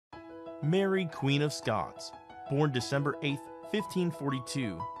Mary, Queen of Scots, born December 8,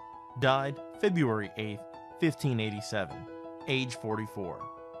 1542, died February 8, 1587, age 44.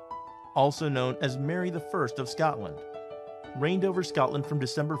 Also known as Mary I of Scotland, reigned over Scotland from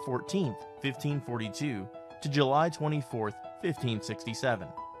December 14, 1542 to July 24, 1567.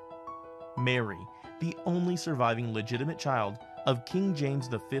 Mary, the only surviving legitimate child of King James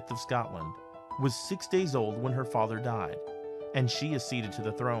V of Scotland, was 6 days old when her father died, and she acceded to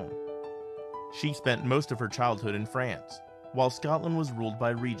the throne. She spent most of her childhood in France, while Scotland was ruled by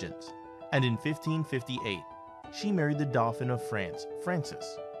regents, and in 1558, she married the Dauphin of France,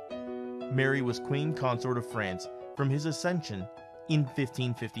 Francis. Mary was Queen Consort of France from his accession in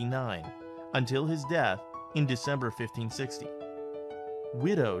 1559 until his death in December 1560.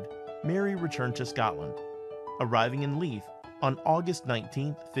 Widowed, Mary returned to Scotland, arriving in Leith on August 19,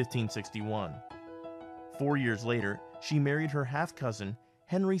 1561. 4 years later, she married her half-cousin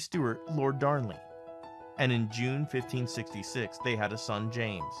Mary Stuart, Lord Darnley, and in June 1566 they had a son,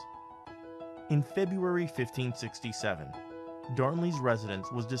 James. In February 1567, Darnley's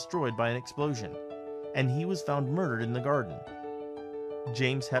residence was destroyed by an explosion, and he was found murdered in the garden.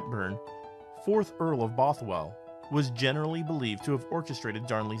 James Hepburn, 4th Earl of Bothwell, was generally believed to have orchestrated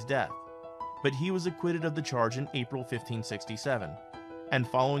Darnley's death, but he was acquitted of the charge in April 1567, and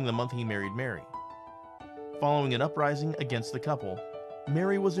following the month he married Mary. Following an uprising against the couple,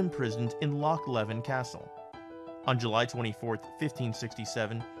 Mary was imprisoned in Loch Leven Castle. On July 24,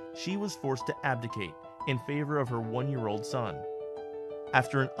 1567, she was forced to abdicate in favor of her 1-year-old son.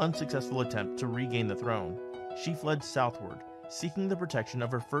 After an unsuccessful attempt to regain the throne, she fled southward, seeking the protection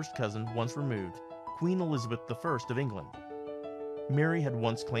of her first cousin once removed, Queen Elizabeth I of England. Mary had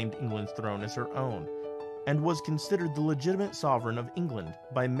once claimed England's throne as her own, and was considered the legitimate sovereign of England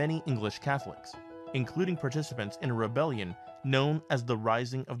by many English Catholics, including participants in a rebellion known as the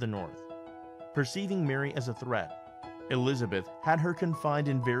Rising of the North. Perceiving Mary as a threat, Elizabeth had her confined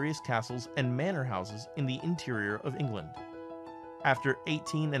in various castles and manor houses in the interior of England. After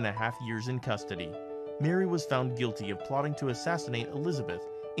 18.5 years in custody, Mary was found guilty of plotting to assassinate Elizabeth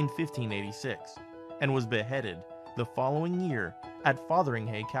in 1586, and was beheaded the following year at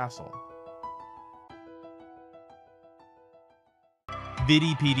Fotheringhay Castle.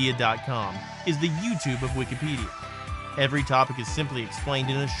 Vidipedia.com is the YouTube of Wikipedia. Every topic is simply explained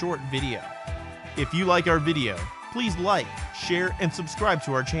in a short video. If you like our video, please like, share, and subscribe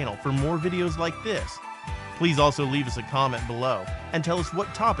to our channel for more videos like this. Please also leave us a comment below and tell us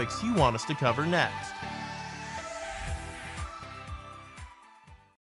what topics you want us to cover next.